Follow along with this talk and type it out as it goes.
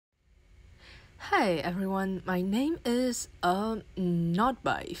Hi everyone, my name is not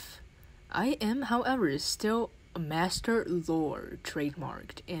Bife. I am, however, still a master lore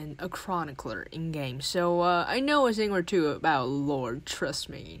trademarked and a chronicler in game, so I know a thing or two about lore, trust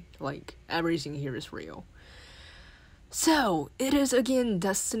me, like everything here is real. So, it is again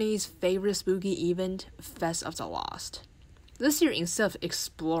Destiny's favorite spooky event, Fest of the Lost. This year, instead of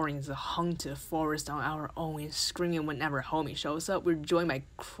exploring the haunted forest on our own and screaming whenever homie shows up, we're joined by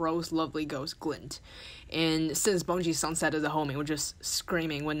Crow's lovely ghost Glint. And since Bungie sunsetted the homie, we're just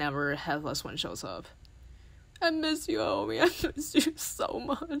screaming whenever Headless One shows up. I miss you, homie. I miss you so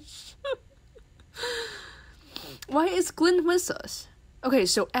much. Why is Glint with us? Okay,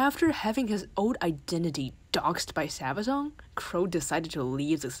 so after having his old identity doxed by Savazon, Crow decided to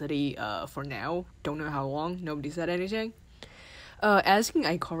leave the city for now. Don't know how long, nobody said anything. Asking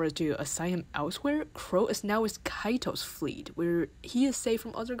Ikora to assign him elsewhere, Crow is now with Kaito's fleet, where he is safe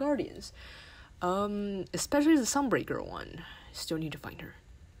from other guardians. Especially the Sunbreaker one. Still need to find her.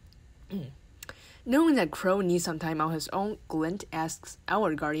 Knowing that Crow needs some time on his own, Glint asks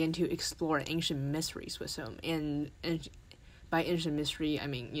our guardian to explore ancient mysteries with him. And by ancient mystery, I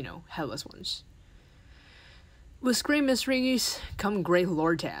mean, Headless Ones. With great mysteries come great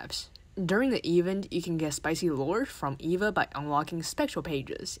lore tabs. During the event, you can get spicy lore from Eva by unlocking spectral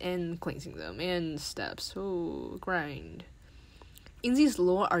pages and cleansing them and steps. Oh, grind. In these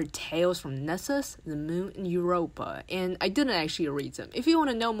lore are tales from Nessus, the Moon, and Europa, and I didn't actually read them. If you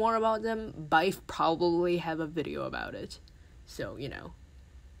want to know more about them, Bife probably have a video about it. So,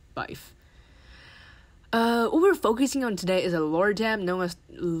 Bife. What we're focusing on today is a lore tab known as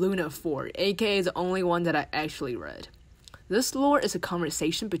Luna-4, aka the only one that I actually read. This lore is a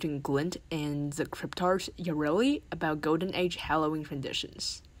conversation between Glint and the CRYPTARCH YARELI about Golden Age Halloween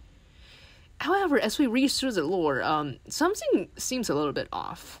traditions. However, as we read through the lore, something seems a little bit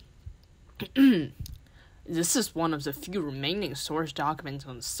off. This is one of the few remaining source documents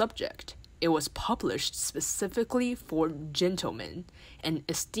on the subject. It was published specifically for gentlemen, an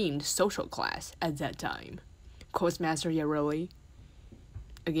esteemed social class at that time. Questmaster Yareli.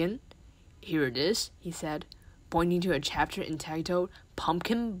 Again, here it is, he said, pointing to a chapter entitled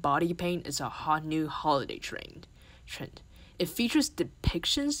Pumpkin Body Paint is a Hot New Holiday Trend. It features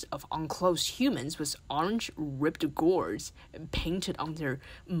depictions of unclothed humans with orange ripped gourds painted on their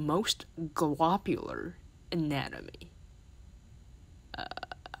most globular anatomy.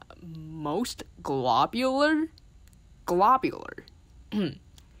 Most globular? Globular. And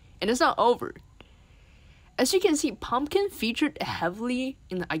it's not over. As you can see, pumpkin featured heavily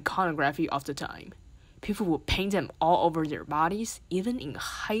in the iconography of the time. People would paint them all over their bodies, even in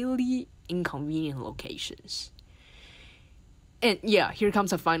highly inconvenient locations. And yeah, here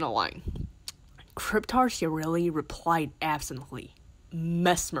comes the final line. CRYPTARCH Yareli replied absently,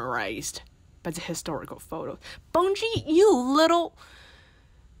 mesmerized by the historical photos. Bungie, you little...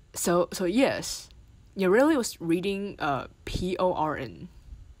 So yes, Yareli was reading PORN.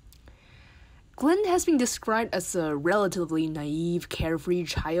 Glint has been described as a relatively naive, carefree,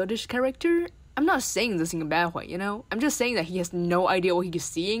 childish character. I'm not saying this in a bad way, I'm just saying that he has no idea what he's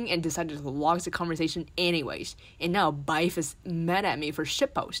seeing and decided to log the conversation anyways. And now Bife is mad at me for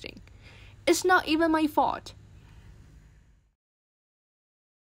shitposting. It's not even my fault.